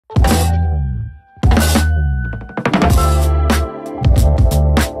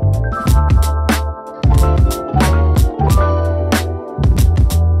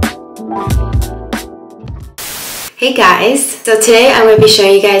Hey guys, so today I'm going to be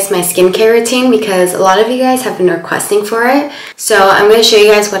showing you guys my skincare routine because a lot of you guys have been requesting for it. So I'm going to show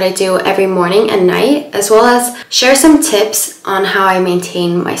you guys what I do every morning and night, as well as share some tips on how I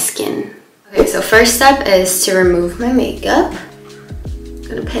maintain my skin. Okay, so first step is to remove my makeup. I'm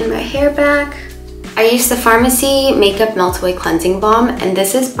going to pin my hair back. I use the Pharmacy Makeup Melt Away Cleansing Balm, and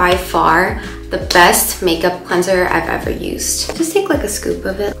this is by far the best makeup cleanser I've ever used. Just take like a scoop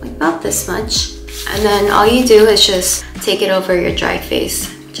of it, like about this much. And then all you do is just take it over your dry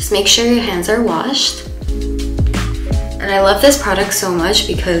face. Just make sure your hands are washed. And I love this product so much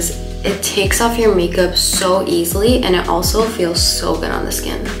because it takes off your makeup so easily, and it also feels so good on the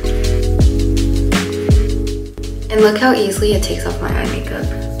skin. And look how easily it takes off my eye makeup.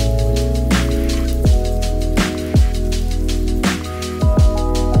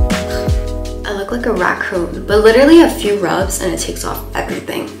 I look like a raccoon, but literally a few rubs and it takes off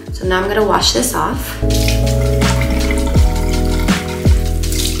everything. So now I'm gonna wash this off.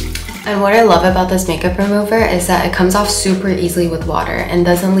 And what I love about this makeup remover is that it comes off super easily with water and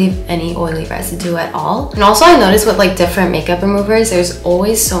doesn't leave any oily residue at all. And also I noticed with like different makeup removers, there's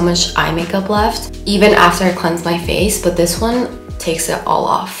always so much eye makeup left, even after I cleanse my face, but this one takes it all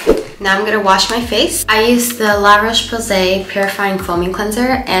off. Now I'm gonna wash my face. I use the La Roche-Posay Purifying Foaming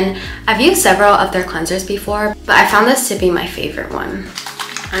Cleanser, and I've used several of their cleansers before, but I found this to be my favorite one.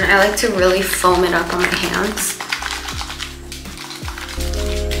 And I like to really foam it up on my hands.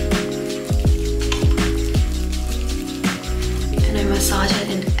 And I massage it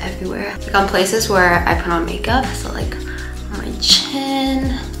in everywhere. Like on places where I put on makeup, so like on my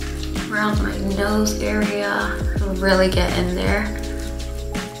chin, around my nose area, really get in there.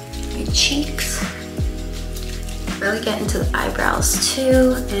 My cheeks. Really get into the eyebrows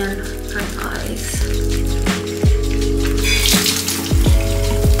too, and my eyes.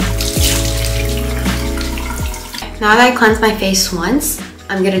 Now that I cleanse my face once,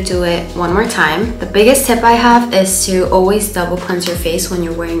 I'm gonna do it one more time. The biggest tip I have is to always double cleanse your face when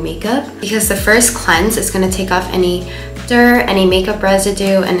you're wearing makeup, because the first cleanse is gonna take off any dirt, any makeup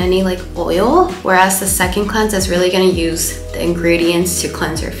residue, and any like oil, whereas the second cleanse is really gonna use the ingredients to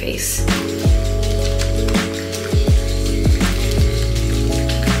cleanse your face.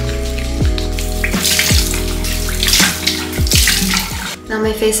 Now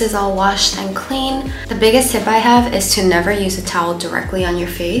my face is all washed and clean. The biggest tip I have is to never use a towel directly on your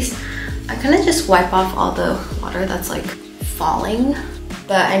face. I kind of just wipe off all the water that's like falling,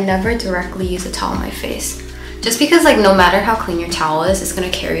 but I never directly use a towel on my face. Just because like no matter how clean your towel is, it's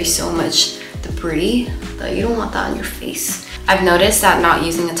gonna carry so much debris that you don't want that on your face. I've noticed that not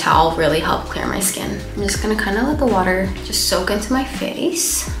using a towel really helped clear my skin. I'm just gonna kind of let the water just soak into my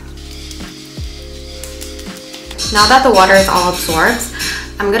face. Now that the water is all absorbed,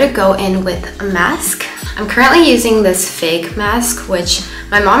 I'm gonna go in with a mask. I'm currently using this fake mask, which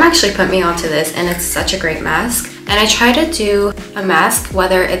my mom actually put me onto this, and it's such a great mask. And I try to do a mask,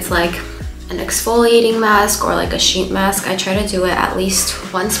 whether it's like an exfoliating mask or like a sheet mask, I try to do it at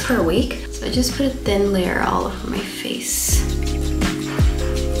least once per week. So I just put a thin layer all over my face.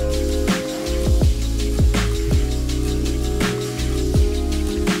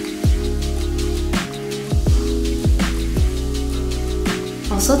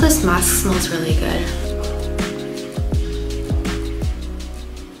 Also, this mask smells really good.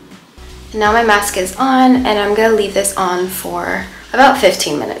 And now my mask is on, and I'm gonna leave this on for about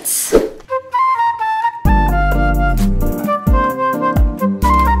 15 minutes.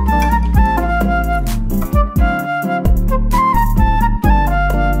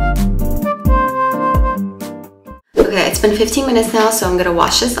 Okay, it's been 15 minutes now, so I'm gonna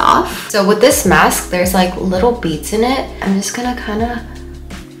wash this off. So with this mask, there's like little beads in it. I'm just gonna kind of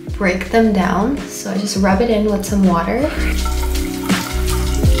break them down. So I just rub it in with some water.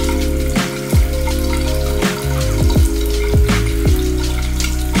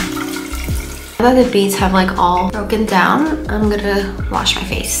 Now that the beads have like all broken down, I'm gonna wash my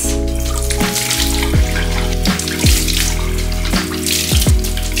face.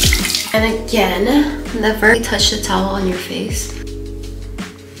 And again, never touch the towel on your face.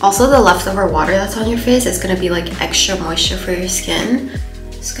 Also, the leftover water that's on your face is gonna be like extra moisture for your skin.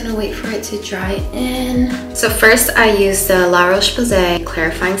 Just gonna wait for it to dry in. So first I use the La Roche-Posay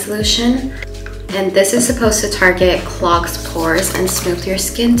clarifying solution, and this is supposed to target clogged pores and smooth your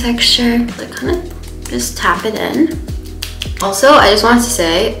skin texture. So kind of just tap it in. Also, I just wanted to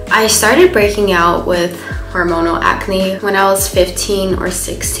say, I started breaking out with hormonal acne when I was 15 or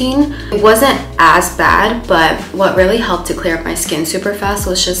 16. It wasn't as bad, but what really helped to clear up my skin super fast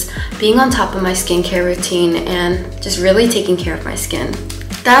was just being on top of my skincare routine and just really taking care of my skin.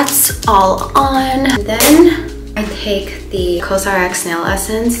 That's all on. And then I take the CosRX Nail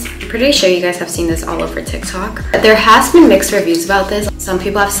Essence. I'm pretty sure you guys have seen this all over TikTok. There has been mixed reviews about this. Some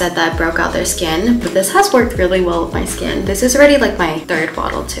people have said that it broke out their skin, but this has worked really well with my skin. This is already like my 3rd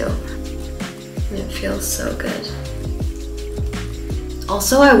bottle too. And it feels so good.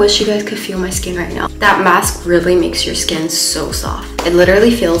 Also, I wish you guys could feel my skin right now. That mask really makes your skin so soft. It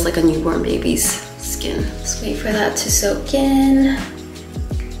literally feels like a newborn baby's skin. Just wait for that to soak in.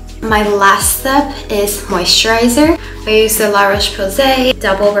 My last step is moisturizer. I use the La Roche-Posay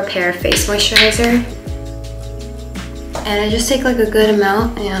Double Repair Face Moisturizer. And I just take like a good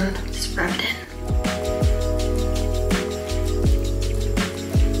amount and just rub it in.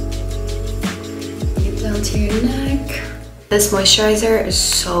 Get down to your neck. This moisturizer is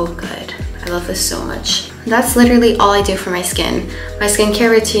so good. I love this so much. That's literally all I do for my skin. My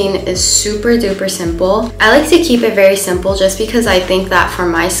skincare routine is super duper simple. I like to keep it very simple just because I think that for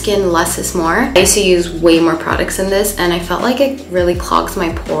my skin, less is more. I used to use way more products in this and I felt like it really clogs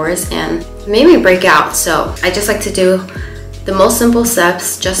my pores and made me break out. So I just like to do the most simple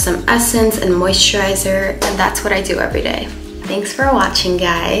steps, just some essence and moisturizer, and that's what I do every day. Thanks for watching,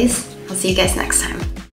 guys. I'll see you guys next time.